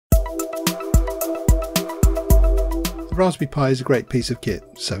The Raspberry Pi is a great piece of kit,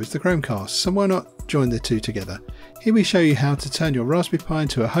 so is the Chromecast, so why not join the two together? Here we show you how to turn your Raspberry Pi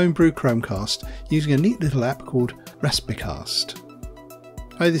into a homebrew Chromecast using a neat little app called Raspicast.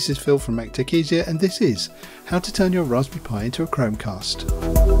 Hi, this is Phil from Make Tech Easier, and this is how to turn your Raspberry Pi into a Chromecast.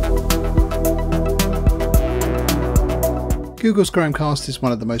 Google's Chromecast is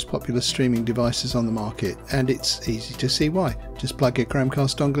one of the most popular streaming devices on the market, and it's easy to see why. Just plug your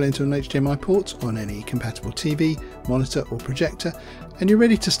Chromecast dongle into an HDMI port on any compatible TV, monitor or projector, and you're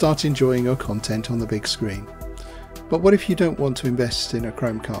ready to start enjoying your content on the big screen. But what if you don't want to invest in a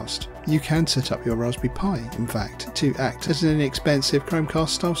Chromecast? You can set up your Raspberry Pi, in fact, to act as an inexpensive Chromecast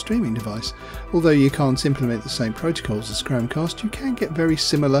style streaming device. Although you can't implement the same protocols as Chromecast, you can get very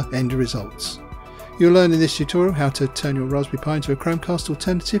similar end results. You'll learn in this tutorial how to turn your Raspberry Pi into a Chromecast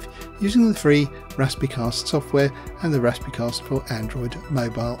alternative using the free Raspicast software and the Raspicast for Android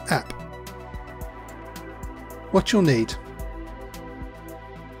mobile app. What you'll need.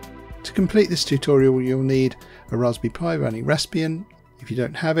 To complete this tutorial, you'll need a Raspberry Pi running Raspbian. If you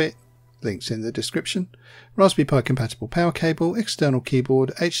don't have it, links in the description. Raspberry Pi compatible power cable, external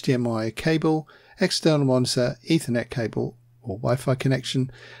keyboard, HDMI cable, external monitor, Ethernet cable or Wi-Fi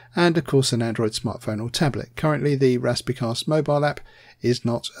connection, and of course an Android smartphone or tablet. Currently the Raspicast mobile app is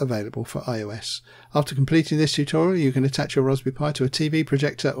not available for iOS. After completing this tutorial, you can attach your Raspberry Pi to a TV,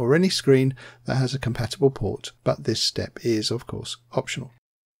 projector or any screen that has a compatible port, but this step is of course optional.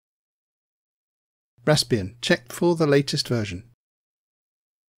 Raspbian, check for the latest version.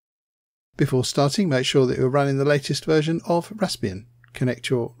 Before starting, make sure that you're running the latest version of Raspbian. Connect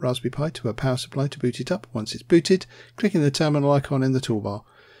your Raspberry Pi to a power supply to boot it up. Once it's booted, click in the terminal icon in the toolbar.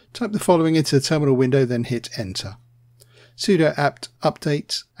 Type the following into the terminal window, then hit enter. sudo apt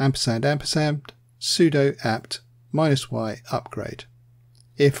update && sudo apt -y upgrade.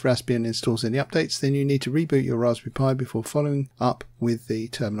 If Raspbian installs any updates, then you need to reboot your Raspberry Pi before following up with the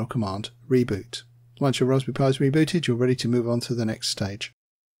terminal command reboot. Once your Raspberry Pi is rebooted, you're ready to move on to the next stage.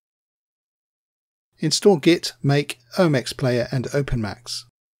 Install Git, Make, OMX Player and OpenMax.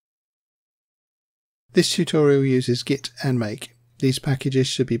 This tutorial uses Git and Make. These packages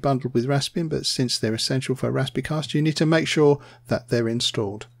should be bundled with Raspbian, but since they're essential for Raspicast, you need to make sure that they're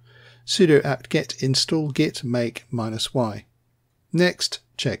installed. Sudo apt-get install git make -y. Next,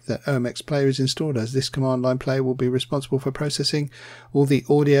 check that OMX Player is installed, as this command line player will be responsible for processing all the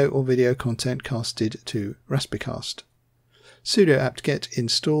audio or video content casted to Raspicast. Sudo apt-get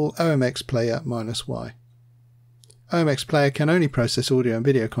install OMX Player -y. OMX Player can only process audio and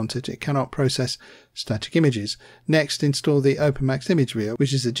video content, it cannot process static images. Next, install the OpenMax Image Viewer,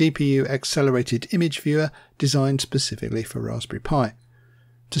 which is a GPU accelerated image viewer designed specifically for Raspberry Pi.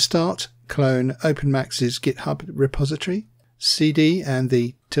 To start, clone OpenMax's GitHub repository, cd and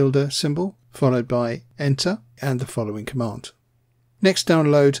the tilde symbol, followed by enter and the following command. Next,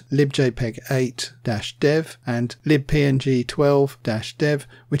 download libjpeg8-dev and libpng12-dev,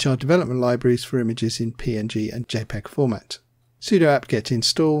 which are development libraries for images in PNG and JPEG format. Sudo apt-get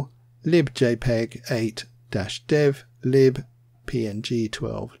install libjpeg8-dev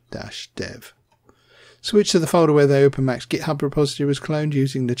libpng12-dev. Switch to the folder where the OpenMax GitHub repository was cloned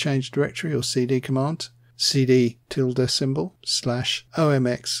using the change directory or cd command, cd tilde symbol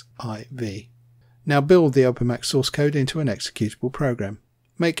 /omxiv. Now build the OpenMax source code into an executable program.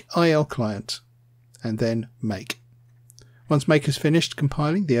 Make IL client and then make. Once make has finished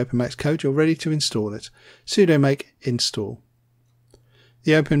compiling the OpenMax code, you're ready to install it. Sudo make install.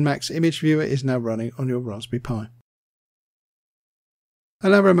 The OpenMax image viewer is now running on your Raspberry Pi.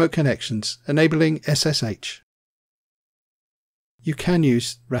 Allow remote connections, enabling SSH. You can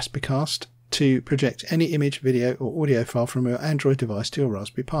use Raspicast to project any image, video or audio file from your Android device to your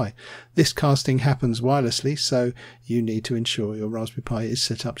Raspberry Pi. This casting happens wirelessly, so you need to ensure your Raspberry Pi is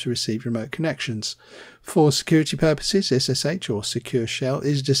set up to receive remote connections. For security purposes, SSH or Secure Shell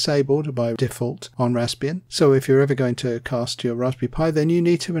is disabled by default on Raspbian, so if you're ever going to cast to your Raspberry Pi, then you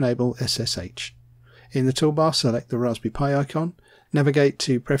need to enable SSH. In the toolbar, select the Raspberry Pi icon, navigate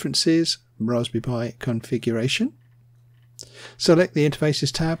to Preferences, Raspberry Pi Configuration, select the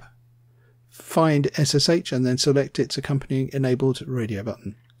Interfaces tab, find SSH and then select its accompanying enabled radio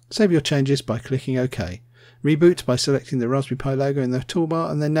button. Save your changes by clicking OK. Reboot by selecting the Raspberry Pi logo in the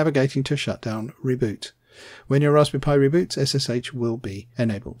toolbar and then navigating to shutdown reboot. When your Raspberry Pi reboots, SSH will be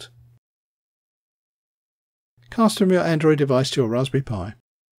enabled. Cast from your Android device to your Raspberry Pi.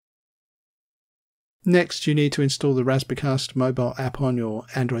 Next, you need to install the Raspicast mobile app on your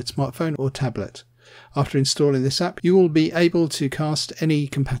Android smartphone or tablet. After installing this app, you will be able to cast any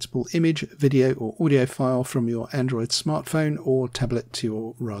compatible image, video or audio file from your Android smartphone or tablet to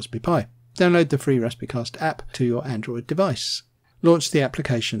your Raspberry Pi. Download the free Raspicast app to your Android device. Launch the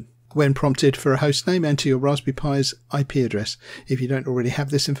application. When prompted for a hostname, enter your Raspberry Pi's IP address. If you don't already have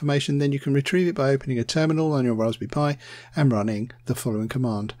this information, then you can retrieve it by opening a terminal on your Raspberry Pi and running the following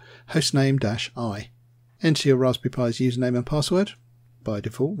command: hostname-i. Enter your Raspberry Pi's username and password. By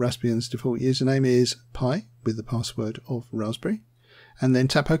default, Raspbian's default username is Pi with the password of Raspberry, and then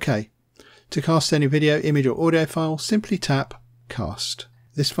tap OK. To cast any video, image or audio file, simply tap Cast.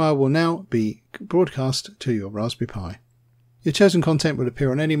 This file will now be broadcast to your Raspberry Pi. Your chosen content will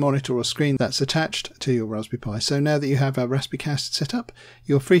appear on any monitor or screen that's attached to your Raspberry Pi. So now that you have a Raspicast set up,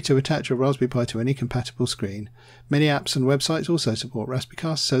 you're free to attach your Raspberry Pi to any compatible screen. Many apps and websites also support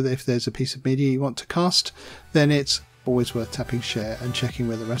Raspicast, so that if there's a piece of media you want to cast, then it's always worth tapping share and checking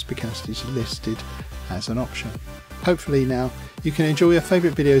whether Raspicast is listed as an option. Hopefully now you can enjoy your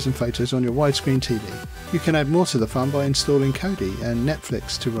favourite videos and photos on your widescreen TV. You can add more to the fun by installing Kodi and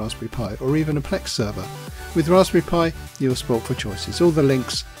Netflix to Raspberry Pi, or even a Plex server. With Raspberry Pi, you're spoilt for choices. All the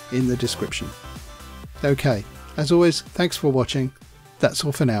links in the description. Okay, as always, thanks for watching. That's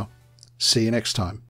all for now. See you next time.